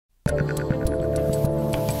All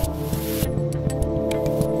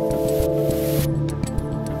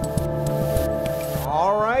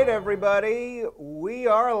right, everybody, we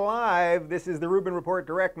are live. This is the Rubin Report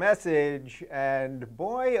Direct Message, and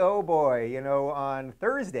boy, oh boy, you know, on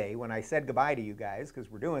Thursday when I said goodbye to you guys,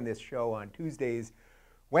 because we're doing this show on Tuesdays,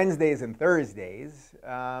 Wednesdays, and Thursdays,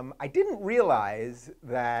 I didn't realize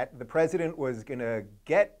that the president was going to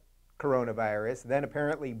get coronavirus, then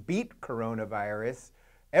apparently beat coronavirus.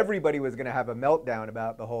 Everybody was going to have a meltdown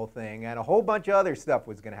about the whole thing, and a whole bunch of other stuff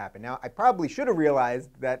was going to happen. Now, I probably should have realized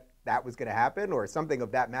that that was going to happen, or something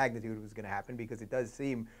of that magnitude was going to happen, because it does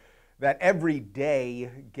seem that every day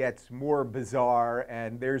gets more bizarre,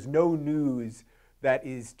 and there's no news that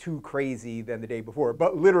is too crazy than the day before.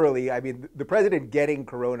 But literally, I mean, the president getting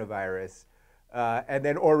coronavirus and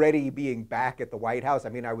then already being back at the White House. I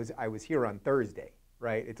mean, I was here on Thursday,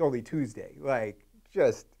 right? It's only Tuesday, like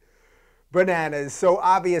just bananas. So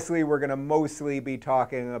obviously, we're going to mostly be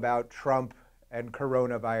talking about Trump and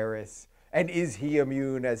coronavirus. And is he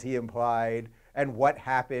immune, as he implied, and what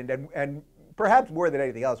happened? And perhaps more than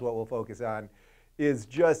anything else, what we'll focus on is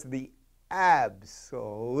just the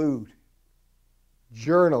absolute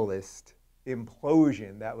journalist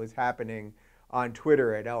implosion that was happening on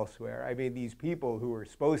Twitter and elsewhere. I mean, these people who are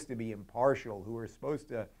supposed to be impartial, who are supposed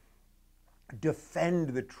to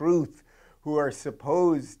defend the truth, who are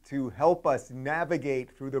supposed to help us navigate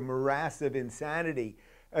through the morass of insanity.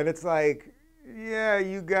 And it's like, yeah,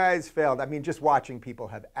 you guys failed. I mean, just watching people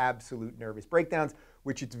have absolute nervous breakdowns,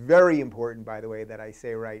 which it's very important, by the way, that I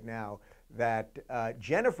say right now, that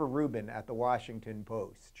Jennifer Rubin at the Washington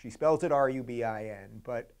Post, she spells it R-U-B-I-N,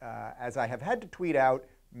 but as I have had to tweet out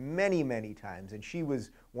many, many times, and she was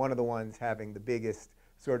one of the ones having the biggest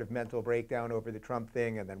sort of mental breakdown over the Trump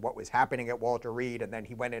thing, and then what was happening at Walter Reed, and then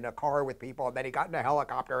he went in a car with people, and then he got in a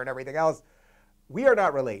helicopter and everything else. We are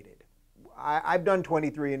not related. I've done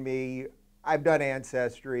 23andMe. I've done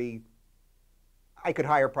Ancestry. I could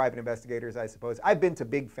hire private investigators, I suppose. I've been to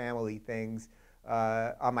big family things.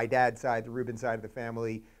 On my dad's side, the Rubin side of the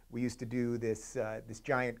family, we used to do this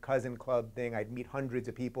giant cousin club thing. I'd meet hundreds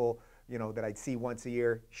of people, you know, that I'd see once a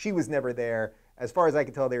year. She was never there. As far as I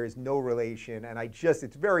can tell, there is no relation. And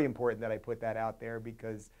it's very important that I put that out there,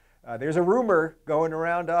 because there's a rumor going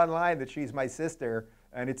around online that she's my sister.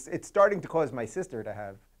 And it's starting to cause my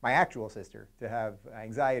actual sister to have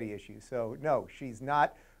anxiety issues. So no, she's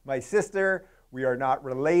not my sister. We are not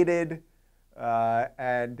related.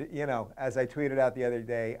 And, you know, as I tweeted out the other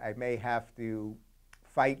day, I may have to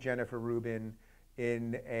fight Jennifer Rubin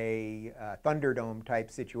in a Thunderdome type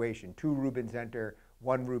situation. 2 Rubins enter,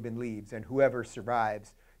 1 Rubin leaves, and whoever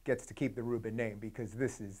survives gets to keep the Rubin name, because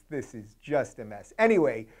this is just a mess.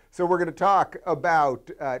 Anyway, so we're going to talk about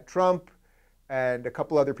Trump and a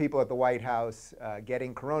couple other people at the White House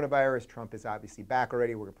getting coronavirus. Trump is obviously back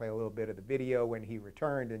already. We're going to play a little bit of the video when he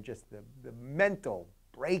returned, and just the mental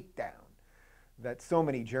breakdown that so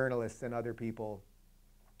many journalists and other people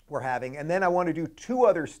were having. And then I want to do 2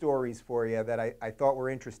 other stories for you that I thought were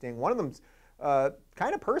interesting. One of them's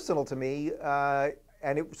kind of personal to me,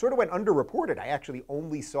 and it sort of went underreported. I actually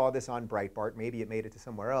only saw this on Breitbart. Maybe it made it to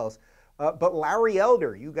somewhere else. But Larry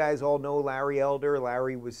Elder, you guys all know Larry Elder.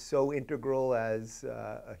 Larry was so integral as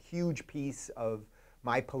a huge piece of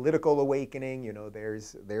my political awakening. You know,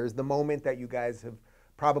 there's the moment that you guys have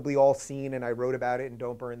probably all seen, and I wrote about it in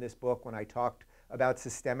Don't Burn This Book when I talked about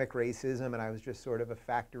systemic racism, and I was just sort of a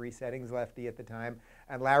factory settings lefty at the time,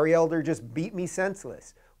 and Larry Elder just beat me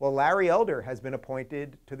senseless. Well, Larry Elder has been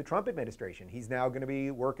appointed to the Trump administration. He's now going to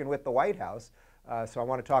be working with the White House. So I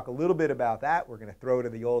want to talk a little bit about that. We're going to throw to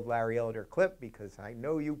the old Larry Elder clip, because I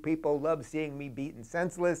know you people love seeing me beaten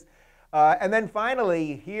senseless. And then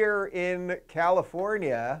finally, here in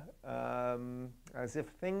California, as if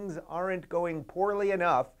things aren't going poorly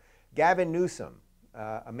enough, Gavin Newsom,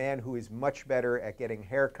 a man who is much better at getting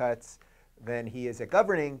haircuts than he is at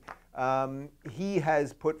governing, he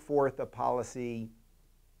has put forth a policy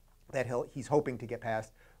that he's hoping to get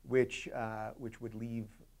passed, which would leave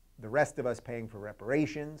the rest of us paying for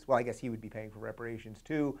reparations. Well, I guess he would be paying for reparations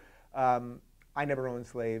too. I never owned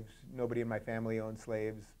slaves. Nobody in my family owned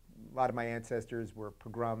slaves. A lot of my ancestors were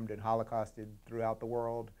pogromed and holocausted throughout the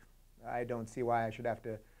world. I don't see why I should have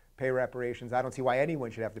to pay reparations. I don't see why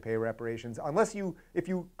anyone should have to pay reparations, unless if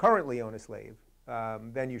you currently own a slave,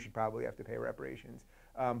 then you should probably have to pay reparations.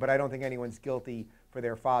 But I don't think anyone's guilty for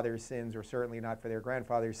their father's sins, or certainly not for their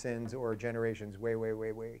grandfather's sins, or generations way, way,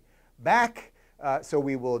 way, way back. So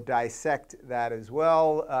we will dissect that as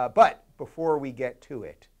well. But before we get to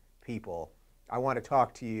it, people, I want to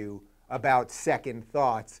talk to you about second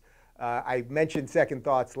thoughts. I mentioned Second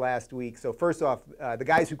Thoughts last week. So first off, the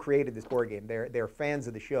guys who created this board game, they're fans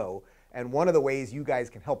of the show. And one of the ways you guys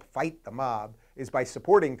can help fight the mob is by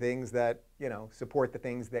supporting things that, support the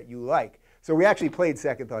things that you like. So we actually played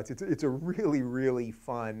Second Thoughts. It's a really, really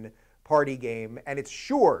fun party game, and it's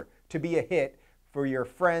sure to be a hit for your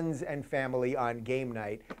friends and family on game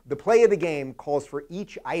night. The play of the game calls for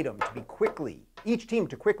each team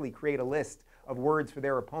to quickly create a list of words for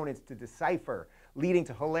their opponents to decipher, leading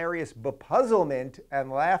to hilarious bepuzzlement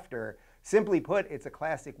and laughter. Simply put, it's a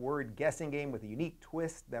classic word guessing game with a unique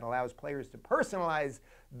twist that allows players to personalize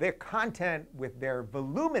their content with their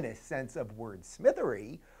voluminous sense of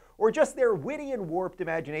wordsmithery, or just their witty and warped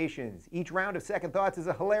imaginations. Each round of Second Thoughts is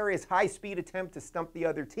a hilarious high-speed attempt to stump the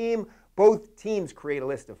other team. Both teams create a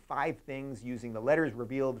list of 5 things using the letters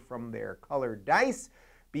revealed from their colored dice.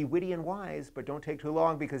 Be witty and wise, but don't take too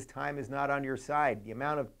long because time is not on your side. The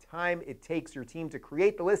amount of time it takes your team to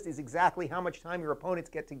create the list is exactly how much time your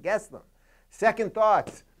opponents get to guess them. Second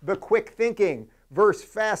Thoughts, the quick thinking versus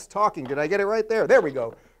fast talking. Did I get it right there? There we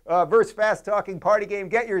go. Versus fast talking party game.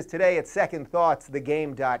 Get yours today at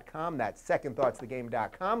secondthoughtsthegame.com. That's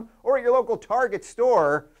secondthoughtsthegame.com, or at your local Target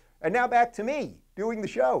store. And now back to me doing the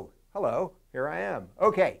show. Hello, here I am.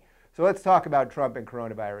 Okay, so let's talk about Trump and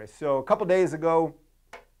coronavirus. So a couple days ago,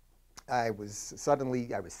 I was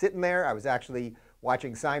sitting there. I was actually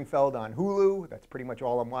watching Seinfeld on Hulu. That's pretty much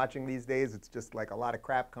all I'm watching these days. It's just like a lot of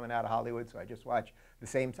crap coming out of Hollywood, so I just watch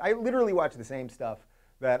I literally watch the same stuff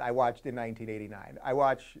that I watched in 1989. I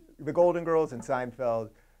watch The Golden Girls and Seinfeld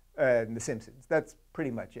and The Simpsons. That's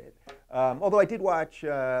pretty much it. Although I did watch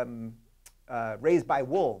Raised by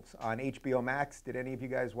Wolves on HBO Max. Did any of you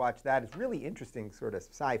guys watch that? It's really interesting sort of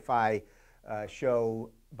sci-fi show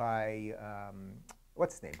by,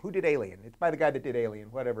 what's his name? Who did Alien? It's by the guy that did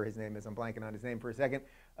Alien, whatever his name is. I'm blanking on his name for a second.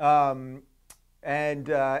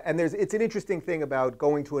 It's an interesting thing about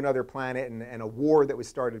going to another planet and a war that was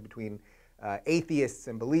started between atheists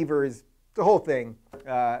and believers. The whole thing.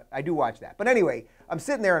 I do watch that. But anyway, I'm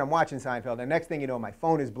sitting there and I'm watching Seinfeld, and next thing you know, my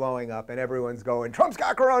phone is blowing up and everyone's going, Trump's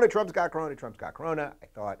got corona, Trump's got corona, Trump's got corona. I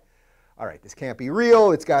thought, all right, this can't be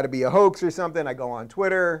real. It's got to be a hoax or something. I go on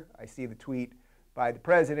Twitter. I see the tweet by the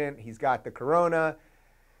president. He's got the corona.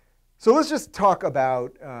 So let's just talk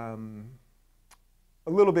about a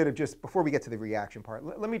little bit of just, before we get to the reaction part,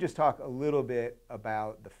 let me just talk a little bit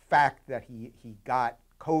about the fact that he got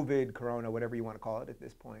COVID, corona, whatever you want to call it at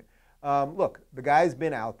this point. Look, the guy's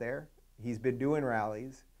been out there. He's been doing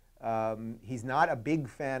rallies. He's not a big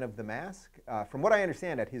fan of the mask. From what I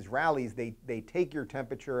understand, at his rallies, they take your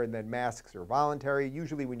temperature and then masks are voluntary.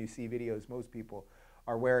 Usually when you see videos, most people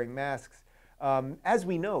are wearing masks. As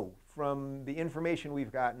we know from the information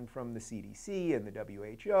we've gotten from the CDC and the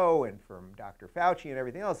WHO and from Dr. Fauci and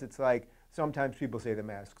everything else, it's like sometimes people say the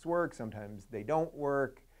masks work, sometimes they don't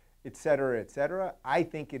work, et cetera, et cetera. I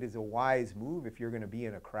think it is a wise move if you're going to be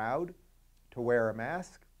in a crowd to wear a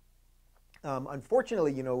mask.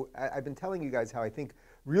 Unfortunately, I've been telling you guys how I think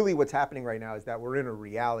really what's happening right now is that we're in a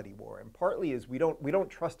reality war, and partly is we don't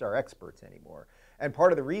trust our experts anymore. And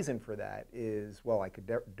part of the reason for that is, well, I could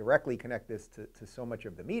directly connect this to so much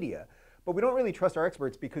of the media, but we don't really trust our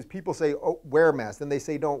experts because people say, oh, wear a mask, then they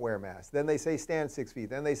say don't wear a mask, then they say stand 6 feet,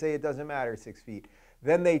 then they say it doesn't matter 6 feet.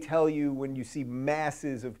 Then they tell you when you see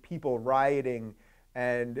masses of people rioting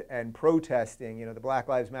and protesting, the Black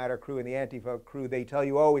Lives Matter crew and the Antifa crew, they tell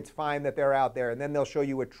you, oh, it's fine that they're out there. And then they'll show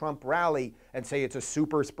you a Trump rally and say it's a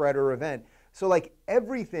super spreader event. So like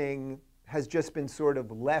everything has just been sort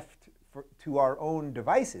of left to our own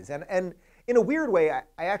devices. And in a weird way, I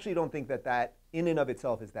actually don't think that in and of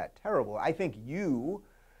itself is that terrible. I think you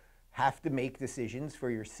have to make decisions for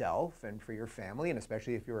yourself and for your family, and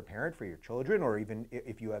especially if you're a parent, for your children, or even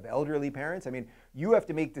if you have elderly parents. I mean, you have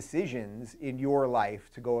to make decisions in your life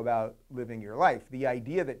to go about living your life. The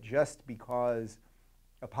idea that just because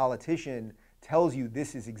a politician tells you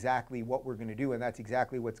this is exactly what we're going to do and that's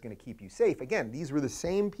exactly what's going to keep you safe. Again, these were the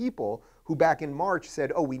same people who back in March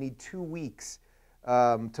said, oh, we need 2 weeks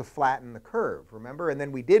to flatten the curve, remember? And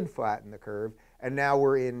then we did flatten the curve, and now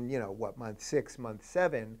we're in, what, month 6, month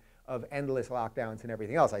 7 of endless lockdowns and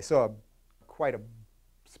everything else. I saw quite a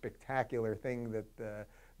spectacular thing that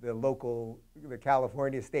the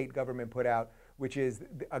California state government put out, which is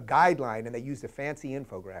a guideline, and they used a fancy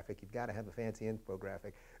infographic. You've got to have a fancy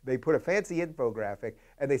infographic. They put a fancy infographic,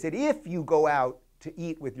 and they said if you go out to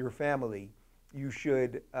eat with your family, you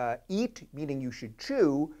should eat, meaning you should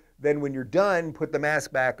chew. Then when you're done, put the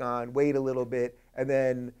mask back on, wait a little bit, and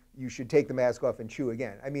then you should take the mask off and chew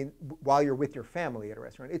again. I mean, while you're with your family at a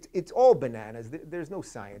restaurant. It's all bananas. There's no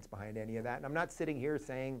science behind any of that. And I'm not sitting here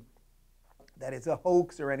saying that it's a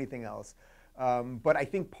hoax or anything else. But I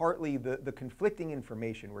think partly the conflicting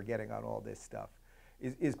information we're getting on all this stuff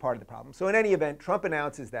is part of the problem. So in any event, Trump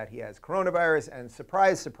announces that he has coronavirus, and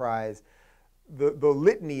surprise, surprise, the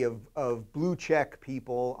litany of blue check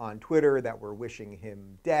people on Twitter that were wishing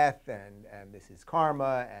him death and this is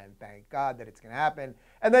karma and thank God that it's going to happen.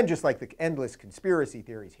 And then just like the endless conspiracy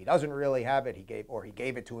theories, he doesn't really have it, he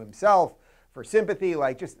gave it to himself for sympathy,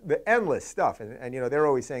 like just the endless stuff. And you know, they're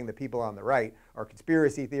always saying the people on the right are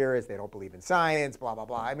conspiracy theorists, they don't believe in science, blah, blah,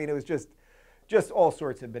 blah. I mean, it was just all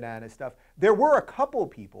sorts of banana stuff. There were a couple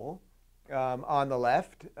people on the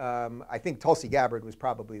left, I think Tulsi Gabbard was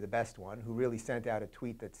probably the best one, who really sent out a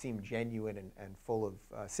tweet that seemed genuine and full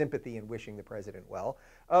of sympathy and wishing the president well.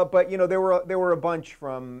 But you know, there were a bunch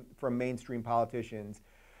from mainstream politicians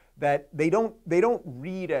that they don't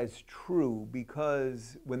read as true,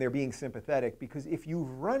 because when they're being sympathetic, because if you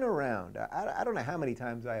run around, I don't know how many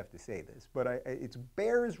times I have to say this, but it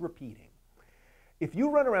bears repeating. If you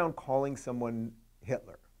run around calling someone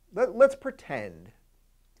Hitler, let's pretend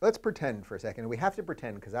for a second, and we have to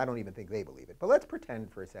pretend because I don't even think they believe it, but let's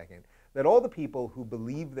pretend for a second that all the people who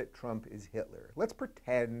believe that Trump is Hitler, let's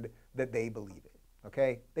pretend that they believe it,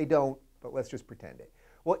 okay? They don't, but let's just pretend it.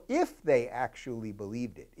 Well, if they actually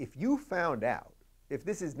believed it, if you found out, if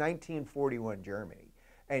this is 1941 Germany,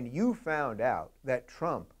 and you found out that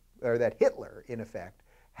Trump, or that Hitler, in effect,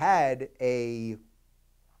 had a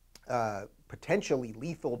potentially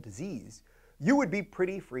lethal disease, you would be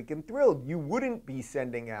pretty freaking thrilled. You wouldn't be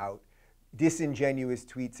sending out disingenuous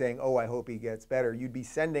tweets saying, oh, I hope he gets better. You'd be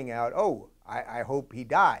sending out, oh, I hope he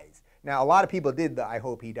dies. Now, a lot of people did the I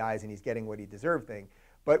hope he dies and he's getting what he deserved thing.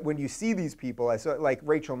 But when you see these people, I saw, like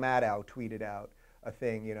Rachel Maddow tweeted out a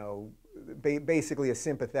thing, you know, basically a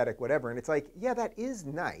sympathetic whatever. And it's like, yeah, that is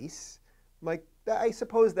nice. Like, I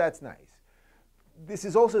suppose that's nice. This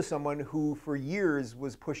is also someone who for years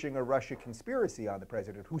was pushing a Russia conspiracy on the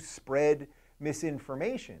president, who spread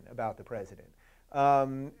misinformation about the president,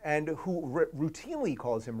 and who routinely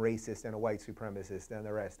calls him racist and a white supremacist and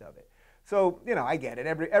the rest of it. So, you know, I get it.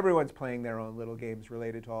 Everyone's playing their own little games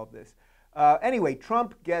related to all of this. Anyway,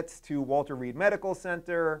 Trump gets to Walter Reed Medical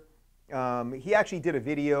Center. He actually did a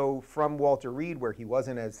video from Walter Reed where he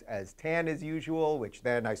wasn't as tan as usual, which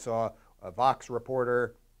then I saw a Vox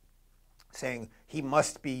reporter saying he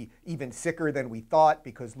must be even sicker than we thought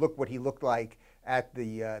because look what he looked like at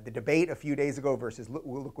the debate a few days ago versus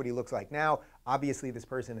look what he looks like now. Obviously, this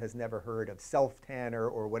person has never heard of self-tanner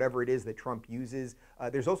or whatever it is that Trump uses.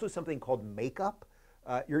 There's also something called makeup.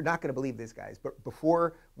 You're not going to believe this, guys, but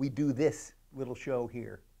before we do this little show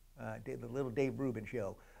here, the little Dave Rubin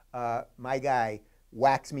show, my guy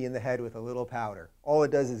whacks me in the head with a little powder. All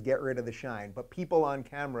it does is get rid of the shine, but people on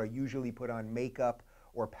camera usually put on makeup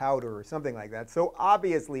or powder or something like that. So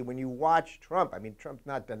obviously when you watch Trump, I mean, Trump's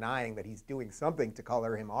not denying that he's doing something to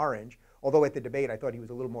color him orange, although at the debate I thought he was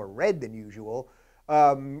a little more red than usual.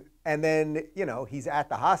 And then, you know, he's at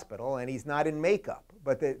the hospital and he's not in makeup,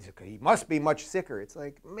 but he must be much sicker. It's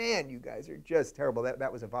like, man, you guys are just terrible.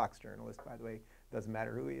 That was a Vox journalist, by the way. Doesn't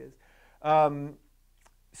matter who he is.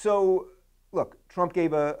 So look, Trump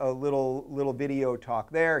gave a little video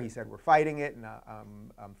talk there. He said, we're fighting it, and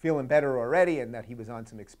I'm feeling better already, and that he was on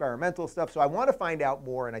some experimental stuff. So I want to find out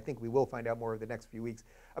more, and I think we will find out more over the next few weeks,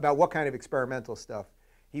 about what kind of experimental stuff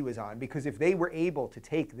he was on. Because if they were able to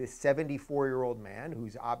take this 74-year-old man,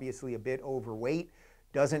 who's obviously a bit overweight,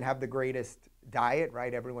 doesn't have the greatest diet,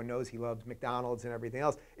 right? Everyone knows he loves McDonald's and everything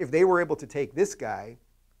else. If they were able to take this guy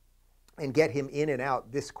and get him in and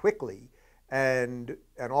out this quickly, and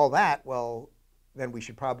all that, well, then we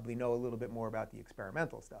should probably know a little bit more about the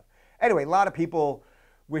experimental stuff. Anyway, a lot of people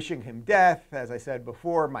wishing him death. As I said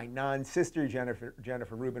before, my non-sister,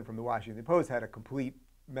 Jennifer Rubin from the Washington Post, had a complete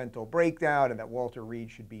mental breakdown and that Walter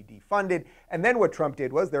Reed should be defunded. And then what Trump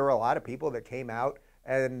did was there were a lot of people that came out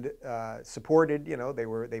and supported, you know,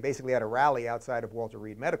 they basically had a rally outside of Walter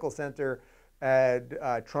Reed Medical Center. And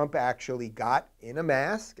Trump actually got in a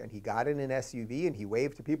mask and he got in an SUV and he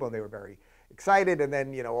waved to people and they were very excited. And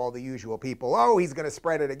then, you know, all the usual people, oh, he's going to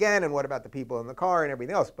spread it again. And what about the people in the car and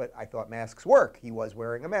everything else? But I thought masks work. He was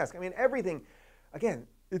wearing a mask. I mean, everything, again,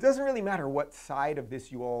 it doesn't really matter what side of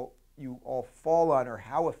this you all fall on or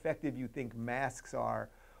how effective you think masks are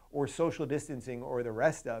or social distancing or the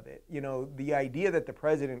rest of it. You know, the idea that the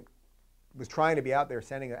president was trying to be out there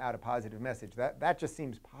sending out a positive message, that just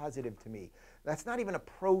seems positive to me. That's not even a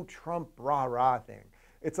pro-Trump rah-rah thing.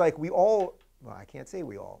 It's like we all, well, I can't say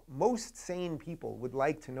we all, most sane people would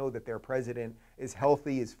like to know that their president is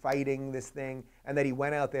healthy, is fighting this thing, and that he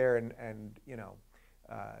went out there and you know,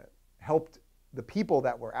 helped the people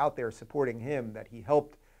that were out there supporting him, that he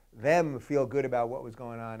helped them feel good about what was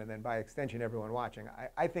going on, and then by extension, everyone watching.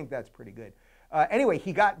 I think that's pretty good. Anyway,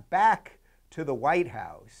 he got back to the White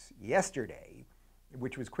House yesterday,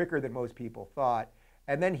 which was quicker than most people thought.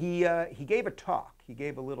 And then he gave a talk. He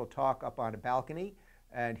gave a little talk up on a balcony,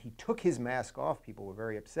 and he took his mask off. People were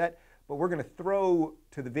very upset. But we're going to throw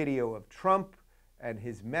to the video of Trump and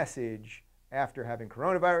his message after having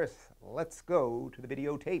coronavirus. Let's go to the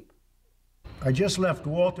videotape. I just left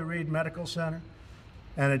Walter Reed Medical Center,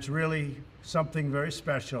 and it's really something very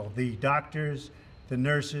special. The doctors, the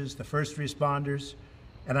nurses, the first responders,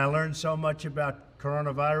 and I learned so much about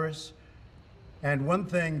coronavirus. And one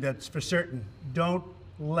thing that's for certain, don't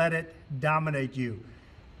let it dominate you.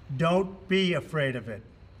 Don't be afraid of it.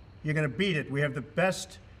 You're going to beat it. We have the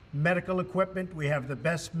best medical equipment. We have the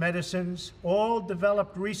best medicines, all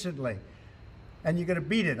developed recently. And you're going to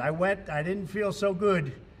beat it. I didn't feel so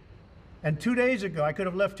good. And 2 days ago, I could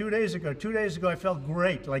have left 2 days ago. 2 days ago, I felt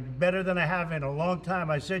great, like better than I have in a long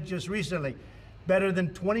time. I said just recently, better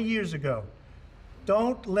than 20 years ago.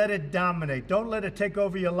 Don't let it dominate. Don't let it take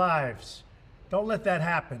over your lives. Don't let that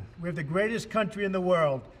happen. We have the greatest country in the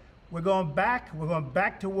world. We're going back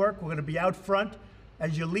to work. We're going to be out front.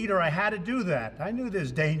 As your leader, I had to do that. I knew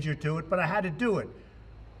there's danger to it, but I had to do it.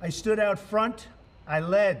 I stood out front. I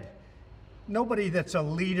led. Nobody that's a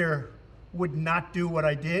leader would not do what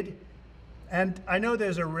I did. And I know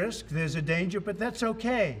there's a risk, there's a danger, but that's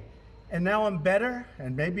okay. And now I'm better,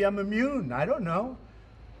 and maybe I'm immune. I don't know.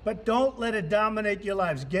 But don't let it dominate your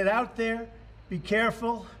lives. Get out there. Be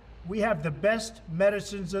careful. We have the best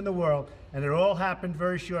medicines in the world, and it all happened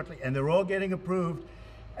very shortly, and they're all getting approved,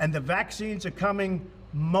 and the vaccines are coming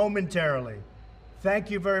momentarily.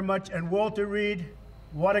 Thank you very much. And Walter Reed,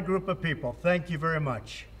 what a group of people. Thank you very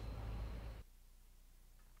much.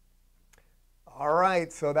 All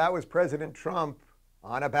right, so that was President Trump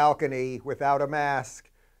on a balcony without a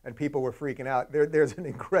mask, and people were freaking out. There's an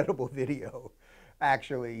incredible video,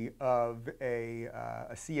 actually, of a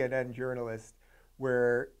CNN journalist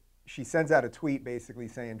where she sends out a tweet basically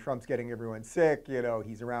saying Trump's getting everyone sick, you know,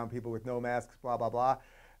 he's around people with no masks, blah, blah, blah.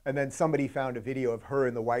 And then somebody found a video of her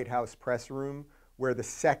in the White House press room where the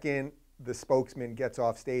second the spokesman gets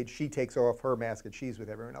off stage, she takes off her mask and she's with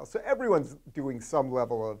everyone else. So everyone's doing some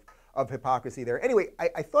level of hypocrisy there. Anyway,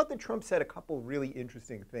 I thought that Trump said a couple really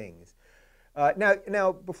interesting things.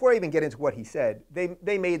 Now, before I even get into what he said,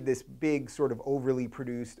 they made this big sort of overly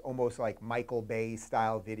produced, almost like Michael Bay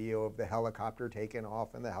style video of the helicopter taking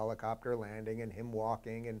off and the helicopter landing and him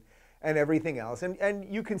walking and everything else. And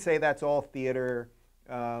you can say that's all theater,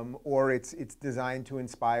 or it's designed to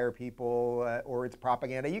inspire people, or it's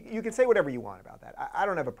propaganda. You can say whatever you want about that. I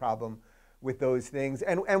don't have a problem with those things.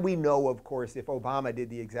 And we know, of course, if Obama did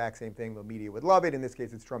the exact same thing, the media would love it. In this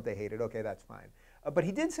case, it's Trump, they hate it. Okay, that's fine. But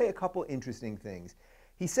he did say a couple interesting things.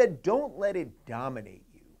 He said, don't let it dominate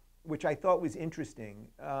you, which I thought was interesting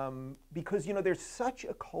because, you know, there's such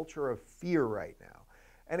a culture of fear right now.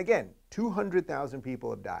 And again, 200,000 people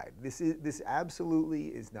have died. This absolutely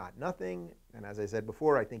is not nothing. And as I said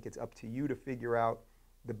before, I think it's up to you to figure out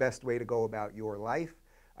the best way to go about your life.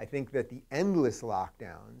 I think that the endless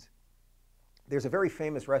lockdowns, there's a very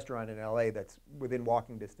famous restaurant in LA that's within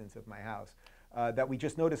walking distance of my house that we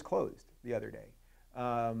just noticed closed the other day.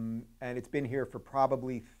 And it's been here for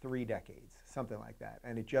probably 3 decades, something like that.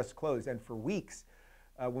 And it just closed. And for weeks,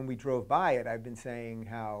 when we drove by it, I've been saying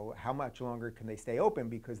how much longer can they stay open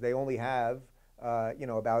because they only have, you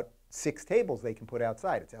know, about 6 tables they can put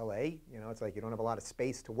outside. It's LA, you know, it's like you don't have a lot of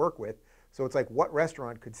space to work with. So it's like, what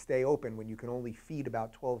restaurant could stay open when you can only feed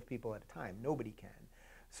about 12 people at a time? Nobody can.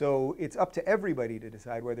 So it's up to everybody to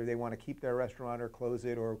decide whether they want to keep their restaurant or close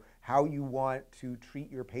it, or how you want to treat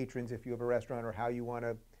your patrons if you have a restaurant, or how you want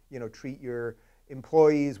to, you know, treat your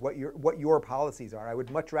employees, what your policies are. I would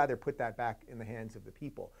much rather put that back in the hands of the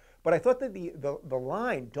people. But I thought that the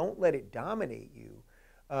line, don't let it dominate you,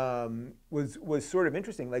 was sort of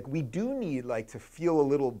interesting. Like, we do need to feel a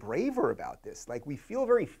little braver about this. Like, we feel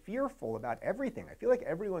very fearful about everything. I feel like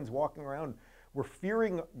everyone's walking around, we're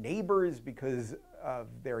fearing neighbors because of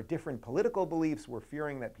their different political beliefs. We're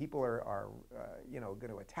fearing that people are you know,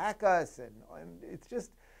 going to attack us, and it's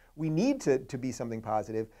just, we need to be something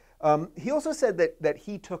positive. He also said that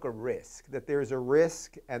he took a risk, that there's a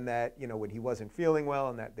risk, and that, you know, when he wasn't feeling well,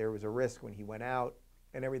 and that there was a risk when he went out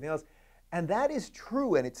and everything else. And that is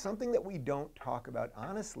true, and it's something that we don't talk about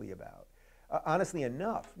honestly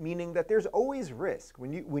enough, meaning that there's always risk.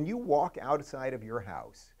 When you walk outside of your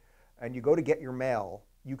house and you go to get your mail,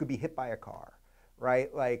 you could be hit by a car,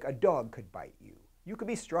 right? Like, a dog could bite you. You could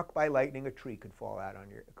be struck by lightning, a tree could fall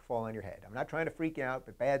on your head. I'm not trying to freak out,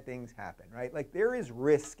 but bad things happen, right? Like, there is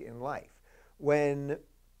risk in life. When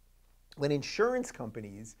when insurance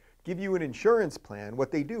companies give you an insurance plan,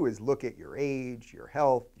 what they do is look at your age, your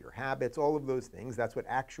health, your habits, all of those things. That's what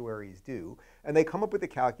actuaries do. And they come up with a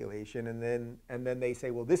calculation, and then they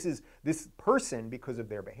say, well, this person, because of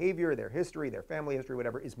their behavior, their history, their family history,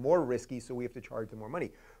 whatever, is more risky, so we have to charge them more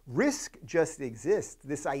money. Risk just exists.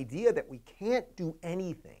 This idea that we can't do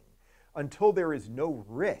anything until there is no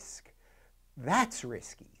risk, that's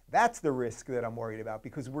risky. That's the risk that I'm worried about,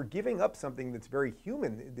 because we're giving up something that's very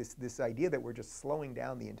human, this idea that we're just slowing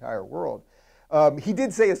down the entire world. He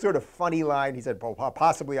did say a sort of funny line. He said, well,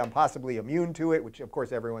 I'm possibly immune to it, which of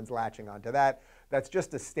course everyone's latching onto that. That's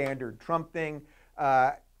just a standard Trump thing.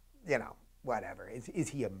 You know, whatever. Is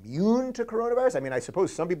he immune to coronavirus? I mean, I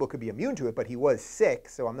suppose some people could be immune to it, but he was sick,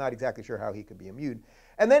 so I'm not exactly sure how he could be immune.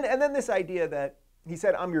 And then this idea that he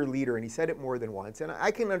said, I'm your leader, and he said it more than once. And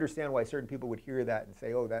I can understand why certain people would hear that and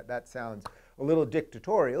say, oh, that sounds a little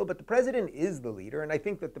dictatorial, but the president is the leader. And I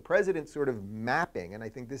think that the president sort of mapping, and I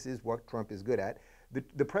think this is what Trump is good at,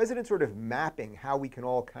 the president sort of mapping how we can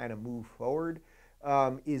all kind of move forward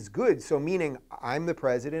is good. So meaning, I'm the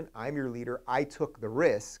president, I'm your leader, I took the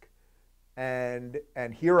risk, and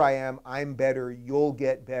here I am, I'm better, you'll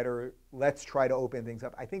get better, let's try to open things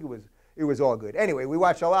up. I think it was all good. Anyway, we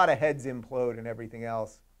watched a lot of heads implode and everything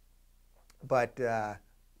else, but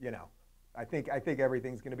you know, I think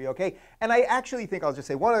everything's going to be okay. And I actually think, I'll just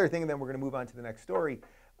say one other thing, and then we're going to move on to the next story.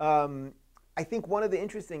 I think one of the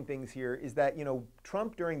interesting things here is that, you know,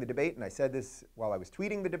 Trump during the debate, and I said this while I was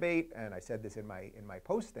tweeting the debate, and I said this in my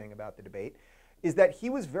posting about the debate, is that he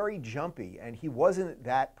was very jumpy, and he wasn't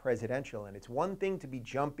that presidential. And it's one thing to be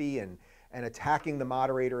jumpy and attacking the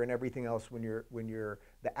moderator and everything else when you're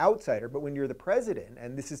the outsider, but when you're the president,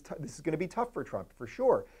 and this is going to be tough for Trump for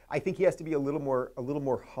sure. I think he has to be a little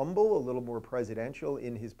more humble, a little more presidential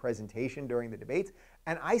in his presentation during the debates.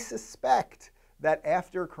 And I suspect that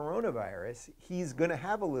after coronavirus, he's going to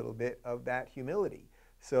have a little bit of that humility.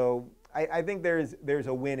 So I think there's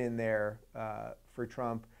a win in there for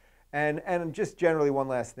Trump. And just generally one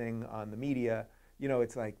last thing on the media, you know,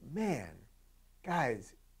 it's like, man,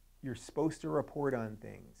 guys, you're supposed to report on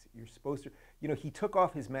things. You're supposed to, you know, he took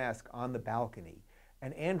off his mask on the balcony,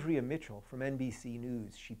 and Andrea Mitchell from NBC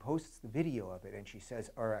News, she posts the video of it, and she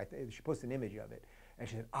says, or she posts an image of it, and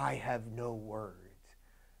she said, I have no words.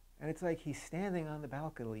 And it's like he's standing on the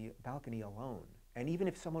balcony alone. And even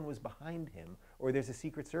if someone was behind him, or there's a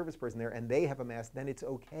Secret Service person there and they have a mask, then it's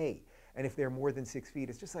okay. And if they're more than 6 feet,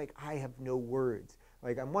 it's just like, I have no words.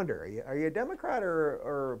 Like, I wonder, are you a Democrat or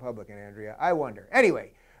a Republican, Andrea? I wonder.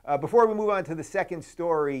 Anyway, before we move on to the second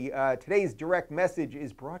story, today's direct message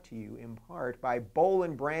is brought to you in part by Boll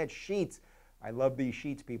and Branch sheets. I love these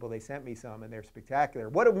sheets, people. They sent me some, and they're spectacular.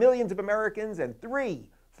 What do millions of Americans and 3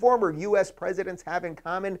 former U.S. presidents have in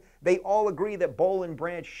common? They all agree that Boll and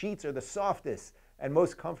Branch sheets are the softest and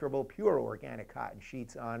most comfortable pure organic cotton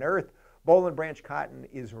sheets on earth. Boll and Branch cotton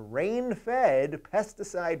is rain-fed,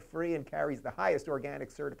 pesticide-free, and carries the highest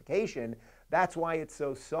organic certification. That's why it's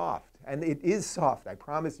so soft. And it is soft. I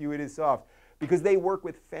promise you it is soft. Because they work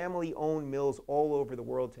with family-owned mills all over the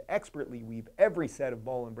world to expertly weave every set of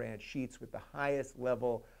Boll and Branch sheets with the highest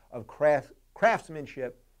level of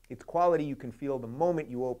craftsmanship. It's quality you can feel the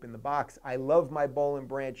moment you open the box. I love my Boll and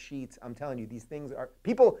Branch sheets. I'm telling you, these things are...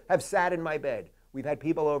 People have sat in my bed. We've had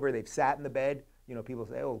people over, they've sat in the bed. You know, people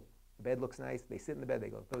say, oh, the bed looks nice. They sit in the bed, they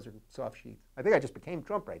go, those are soft sheets. I think I just became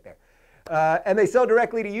Trump right there. And they sell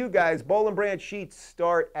directly to you guys. Boll and Branch sheets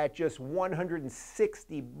start at just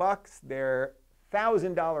 $160. They're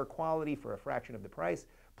 $1,000 quality for a fraction of the price.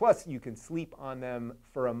 Plus, you can sleep on them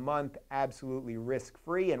for a month absolutely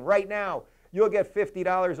risk-free. And right now, you'll get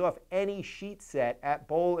 $50 off any sheet set at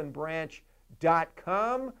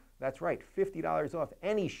bollandbranch.com. That's right, $50 off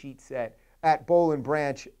any sheet set at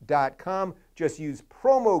bollandbranch.com. Just use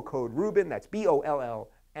promo code Rubin, that's B-O-L-L,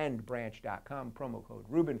 and branch.com, promo code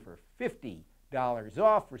Rubin for $50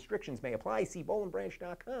 off. Restrictions may apply. See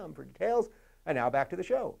bollandbranch.com for details. And now back to the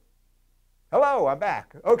show. Hello, I'm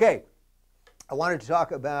back. Okay, I wanted to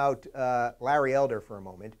talk about Larry Elder for a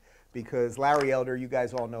moment, because Larry Elder, you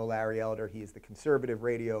guys all know Larry Elder. He is the conservative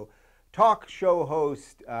radio talk show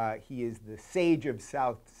host. He is the sage of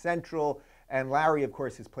South Central. And Larry, of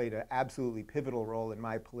course, has played an absolutely pivotal role in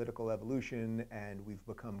my political evolution, and we've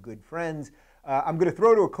become good friends. I'm going to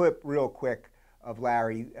throw to a clip real quick of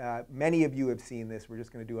Larry. Many of you have seen this. We're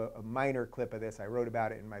just going to do a minor clip of this. I wrote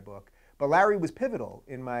about it in my book. But Larry was pivotal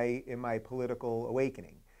in my political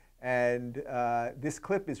awakening. And this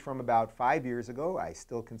clip is from about 5 years ago. I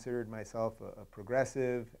still considered myself a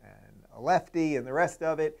progressive and a lefty and the rest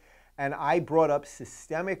of it. And I brought up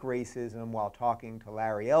systemic racism while talking to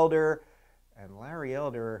Larry Elder. and Larry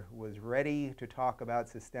Elder was ready to talk about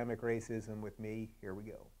systemic racism with me. Here we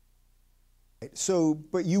go. So,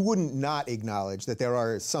 but you wouldn't not acknowledge that there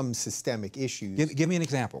are some systemic issues. Give me an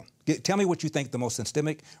example. Tell me what you think the most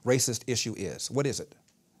systemic racist issue is. What is it?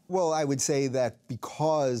 Well, I would say that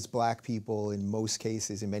because black people in most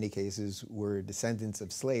cases, in many cases, were descendants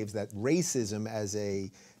of slaves, that racism as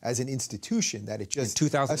an institution, that it just,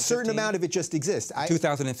 a certain amount of it just exists.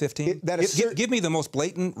 2015? Give me the most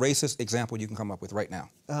blatant racist example you can come up with right now.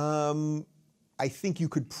 I think you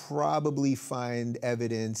could probably find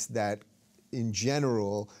evidence that in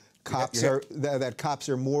general, cops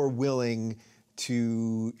are more willing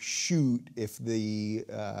to shoot if the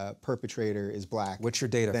perpetrator is black What's your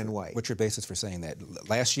data than white. What's your basis for saying that?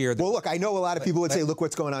 Last year... Well, look, I know a lot of people would say, look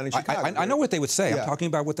what's going on in Chicago. I know what they would say. Yeah. I'm talking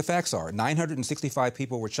about what the facts are. 965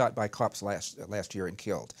 people were shot by cops last year and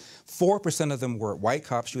killed. 4% of them were white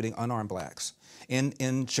cops shooting unarmed blacks.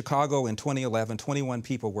 In Chicago in 2011, 21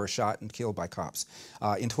 people were shot and killed by cops.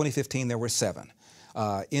 In 2015, there were 7.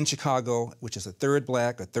 In Chicago, which is a third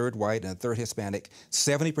black, a third white, and a third Hispanic,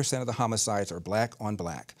 70% of the homicides are black on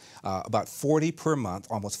black. About 40 per month,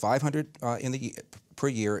 almost 500 per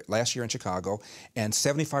year last year in Chicago, and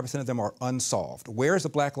 75% of them are unsolved. Where is the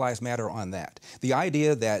Black Lives Matter on that? The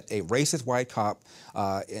idea that a racist white cop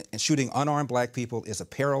shooting unarmed black people is a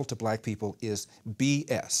peril to black people is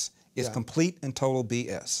BS. It's complete and total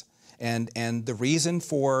BS. And the reason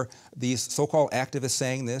for these so-called activists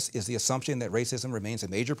saying this is the assumption that racism remains a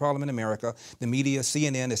major problem in America. The media,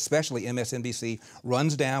 CNN, especially MSNBC,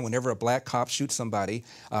 runs down whenever a black cop shoots somebody,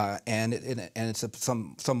 and it's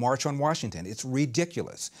some march on Washington. It's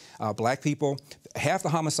ridiculous. Black people, half the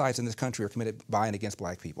homicides in this country are committed by and against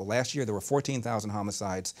black people. Last year there were 14,000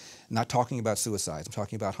 homicides. I'm not talking about suicides, I'm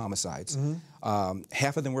talking about homicides.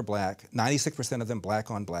 Half of them were black, 96% of them black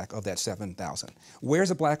on black of that 7,000. Where's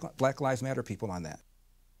the Black Lives Matter people on that?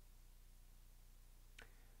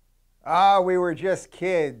 We were just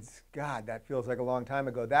kids. God, that feels like a long time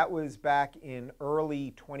ago. That was back in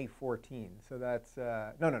early 2014. So that's,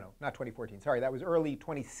 no, not 2014. Sorry, that was early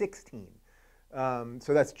 2016.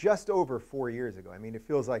 So that's just over 4 years ago. I mean, it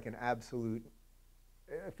feels like it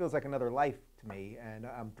feels like another life to me. And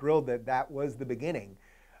I'm thrilled that that was the beginning.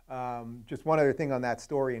 Just one other thing on that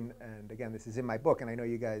story, and again, this is in my book, and I know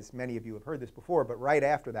you guys, many of you have heard this before, but right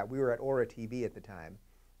after that, we were at Aura TV at the time.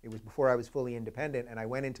 It was before I was fully independent, and I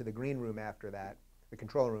went into the green room after that, the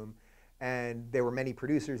control room, and there were many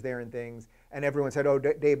producers there and things, and everyone said, oh,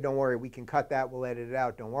 Dave, don't worry, we can cut that, we'll edit it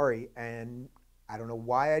out, don't worry. And I don't know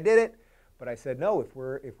why I did it, but I said, no, if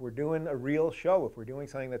we're doing a real show, if we're doing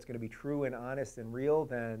something that's going to be true and honest and real,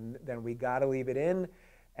 then we got to leave it in.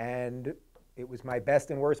 And it was my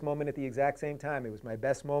best and worst moment at the exact same time. It was my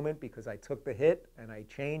best moment because I took the hit and I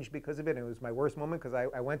changed because of it. And it was my worst moment because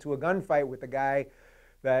I went to a gunfight with a guy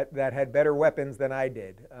that had better weapons than I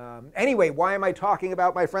did. Anyway, why am I talking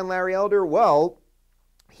about my friend Larry Elder? Well,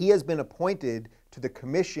 he has been appointed to the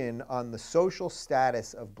Commission on the Social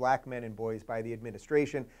Status of Black Men and Boys by the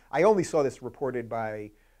administration. I only saw this reported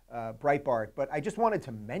by Breitbart, but I just wanted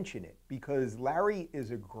to mention it because Larry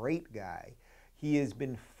is a great guy. He has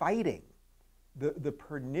been fighting the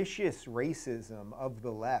pernicious racism of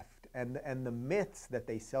the left and the myths that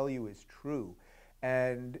they sell you as true.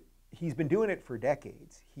 And he's been doing it for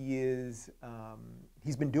decades. He's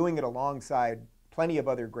been doing it alongside plenty of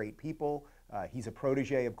other great people. He's a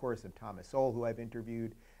protege, of course, of Thomas Sowell, who I've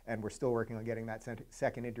interviewed, and we're still working on getting that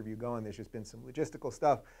second interview going. There's just been some logistical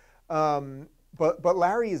stuff. But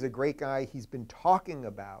Larry is a great guy. He's been talking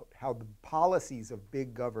about how the policies of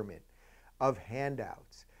big government, of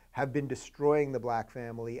handouts, have been destroying the black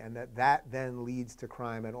family, and that then leads to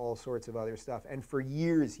crime and all sorts of other stuff. And for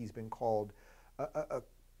years he's been called a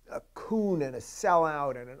coon and a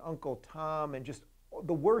sellout and an Uncle Tom and just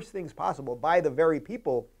the worst things possible by the very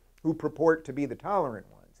people who purport to be the tolerant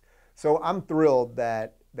ones. So I'm thrilled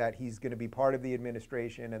that he's going to be part of the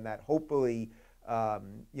administration, and that hopefully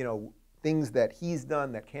things that he's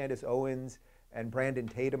done, that Candace Owens and Brandon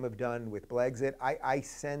Tatum have done with Blexit, I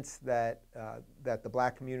sense that the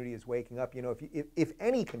black community is waking up. You know, if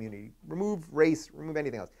any community, remove race, remove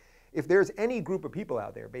anything else, if there's any group of people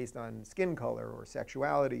out there based on skin color or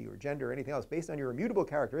sexuality or gender or anything else, based on your immutable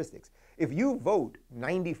characteristics, if you vote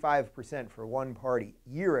 95% for one party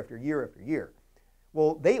year after year after year,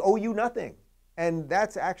 well, they owe you nothing. And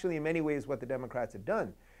that's actually in many ways what the Democrats have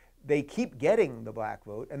done. They keep getting the black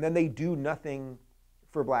vote, and then they do nothing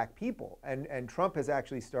for black people. And Trump has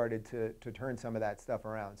actually started to turn some of that stuff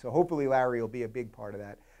around. So hopefully Larry will be a big part of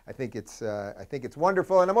that. I think it's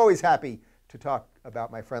wonderful, and I'm always happy to talk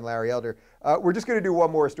about my friend Larry Elder. We're just going to do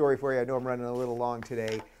one more story for you. I know I'm running a little long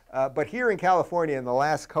today. But here in California in the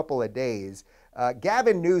last couple of days,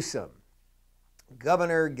 Gavin Newsom,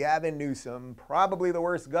 Governor Gavin Newsom, probably the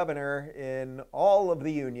worst governor in all of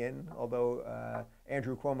the union, although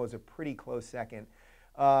Andrew Cuomo is a pretty close second.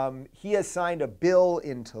 He has signed a bill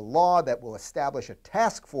into law that will establish a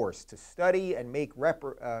task force to study and make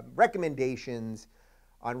recommendations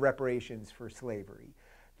on reparations for slavery.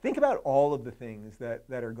 Think about all of the things that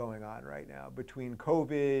are going on right now between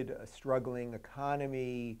COVID, a struggling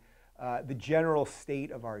economy, the general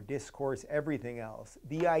state of our discourse, everything else.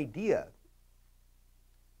 The idea,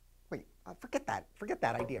 forget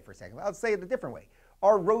that idea for a second. I'll say it a different way.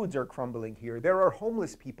 Our roads are crumbling here. There are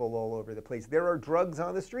homeless people all over the place. There are drugs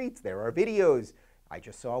on the streets. There are videos. I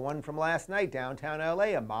just saw one from last night, downtown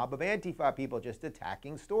LA, a mob of Antifa people just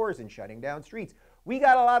attacking stores and shutting down streets. We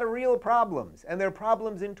got a lot of real problems, and they're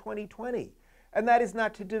problems in 2020. And that is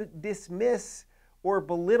not to dismiss or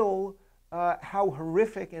belittle how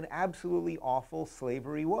horrific and absolutely awful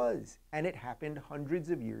slavery was. And it happened hundreds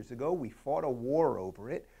of years ago. We fought a war over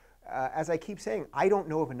it. As I keep saying, I don't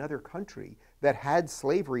know of another country that had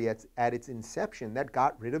slavery at its inception that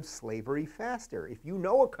got rid of slavery faster. If you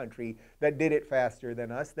know a country that did it faster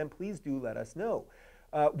than us, then please do let us know.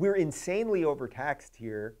 We're insanely overtaxed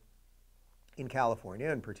here in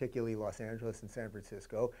California, and particularly Los Angeles and San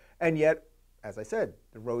Francisco, and yet, as I said,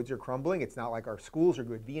 the roads are crumbling. It's not like our schools are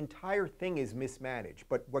good. The entire thing is mismanaged.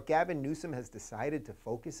 But what Gavin Newsom has decided to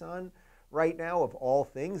focus on right now, of all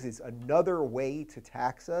things, is another way to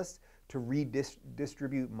tax us, to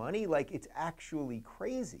redistribute money. Like, it's actually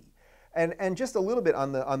crazy. And just a little bit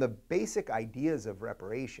on the basic ideas of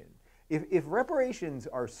reparation. If reparations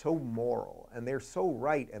are so moral and they're so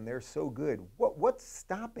right and they're so good, what's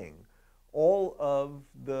stopping all of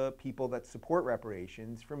the people that support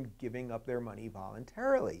reparations from giving up their money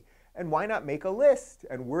voluntarily? And why not make a list?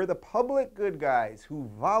 And we're the public good guys who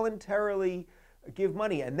voluntarily give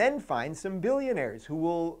money, and then find some billionaires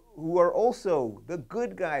who are also the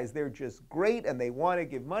good guys. They're just great, and they want to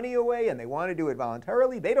give money away, and they want to do it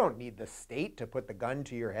voluntarily. They don't need the state to put the gun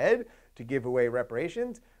to your head to give away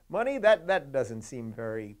reparations money. That doesn't seem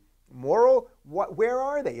very moral. Where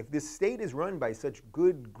are they? If this state is run by such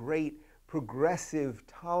good, great, progressive,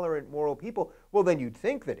 tolerant, moral people, well, then you'd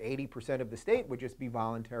think that 80% of the state would just be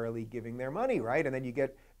voluntarily giving their money, right? And then you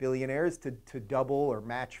get billionaires to double or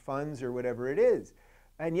match funds or whatever it is.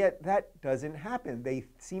 And yet that doesn't happen. They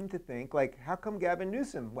seem to think, like, how come Gavin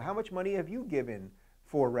Newsom? Well, how much money have you given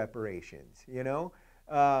for reparations, you know?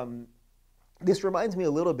 This reminds me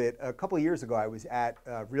a little bit, a couple of years ago, I was at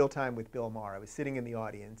Real Time with Bill Maher. I was sitting in the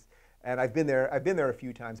audience. And I've been there a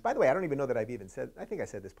few times. By the way, I don't even know that I've even said, I think I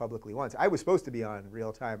said this publicly once. I was supposed to be on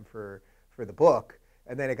Real Time for the book,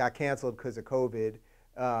 and then it got canceled because of COVID.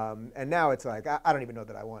 And now it's like, I don't even know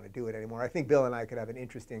that I want to do it anymore. I think Bill and I could have an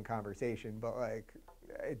interesting conversation, but like,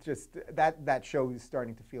 it just, that show is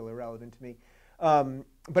starting to feel irrelevant to me.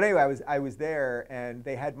 But anyway, I was there, and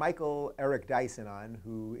they had Michael Eric Dyson on,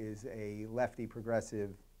 who is a lefty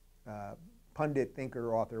progressive pundit,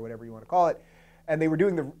 thinker, author, whatever you want to call it. And they were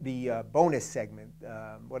doing the bonus segment,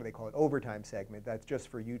 what do they call it, overtime segment, that's just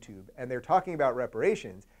for YouTube. And they're talking about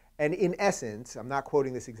reparations. And in essence, I'm not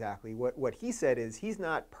quoting this exactly, what he said is he's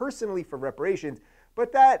not personally for reparations,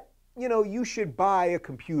 but that, you know, you should buy a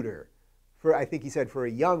computer for, I think he said, for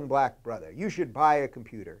a young black brother. You should buy a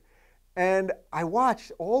computer. And I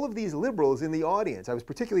watched all of these liberals in the audience. I was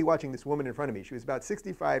particularly watching this woman in front of me. She was about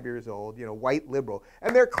 65 years old, you know, white liberal.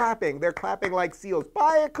 And they're clapping like seals.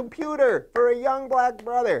 Buy a computer for a young black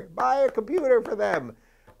brother. Buy a computer for them.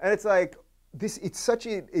 And it's like, it's such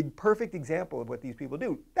a perfect example of what these people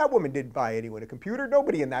do. That woman didn't buy anyone a computer.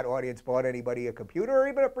 Nobody in that audience bought anybody a computer or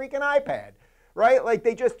even a freaking iPad. Right? Like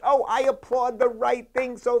they just, oh, I applaud the right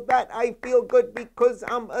thing so that I feel good because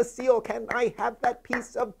I'm a seal. Can I have that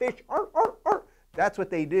piece of fish? Arr, arr, arr. That's what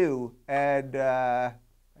they do. And that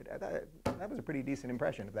was a pretty decent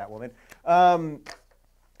impression of that woman. And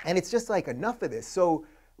it's just like, enough of this. So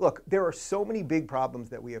look, there are so many big problems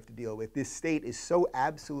that we have to deal with. This state is so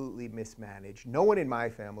absolutely mismanaged. No one in my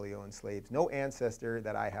family owned slaves. No ancestor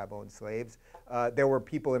that I have owned slaves. There were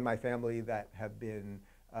people in my family that have been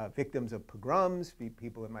victims of pogroms.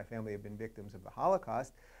 People in my family have been victims of the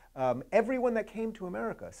Holocaust. Everyone that came to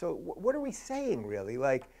America. So what are we saying, really?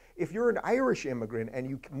 Like, if you're an Irish immigrant and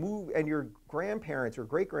you move, and your grandparents or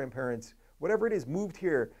great-grandparents, whatever it is, moved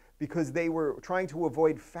here because they were trying to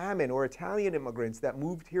avoid famine, or Italian immigrants that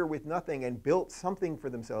moved here with nothing and built something for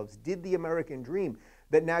themselves, did the American dream,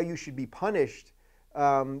 that now you should be punished,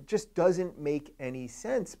 just doesn't make any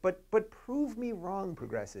sense. But prove me wrong,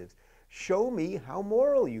 progressives. show me how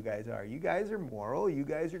moral you guys are. You guys are moral. You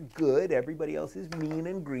guys are good. Everybody else is mean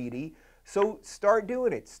and greedy. So start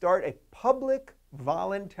doing it. Start a public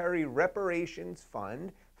voluntary reparations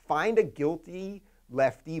fund. Find a guilty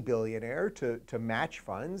lefty billionaire to match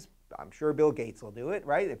funds. I'm sure Bill Gates will do it,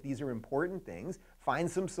 right? If these are important things, find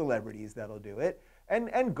some celebrities that'll do it,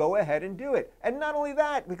 and go ahead and do it. And not only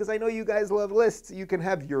that, because I know you guys love lists, you can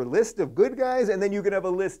have your list of good guys, and then you can have a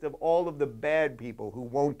list of all of the bad people who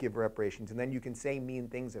won't give reparations, and then you can say mean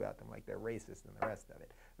things about them, like they're racist and the rest of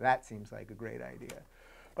it. That seems like a great idea.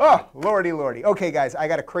 Oh, lordy, lordy. Okay, guys, I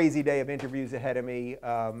got a crazy day of interviews ahead of me.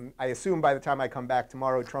 I assume by the time I come back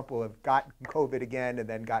tomorrow, Trump will have gotten COVID again and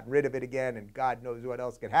then gotten rid of it again, and God knows what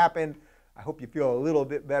else could happen. I hope you feel a little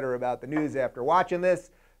bit better about the news after watching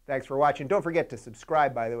this. Thanks for watching. Don't forget to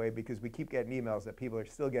subscribe, by the way, because we keep getting emails that people are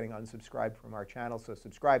still getting unsubscribed from our channel. So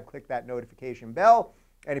subscribe, click that notification bell.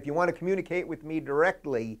 And if you want to communicate with me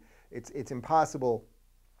directly, it's impossible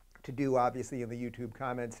to do, obviously, in the YouTube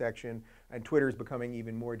comment section, and Twitter is becoming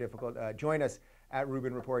even more difficult. Join us at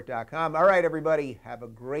RubinReport.com. All right, everybody, have a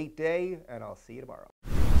great day, and I'll see you tomorrow.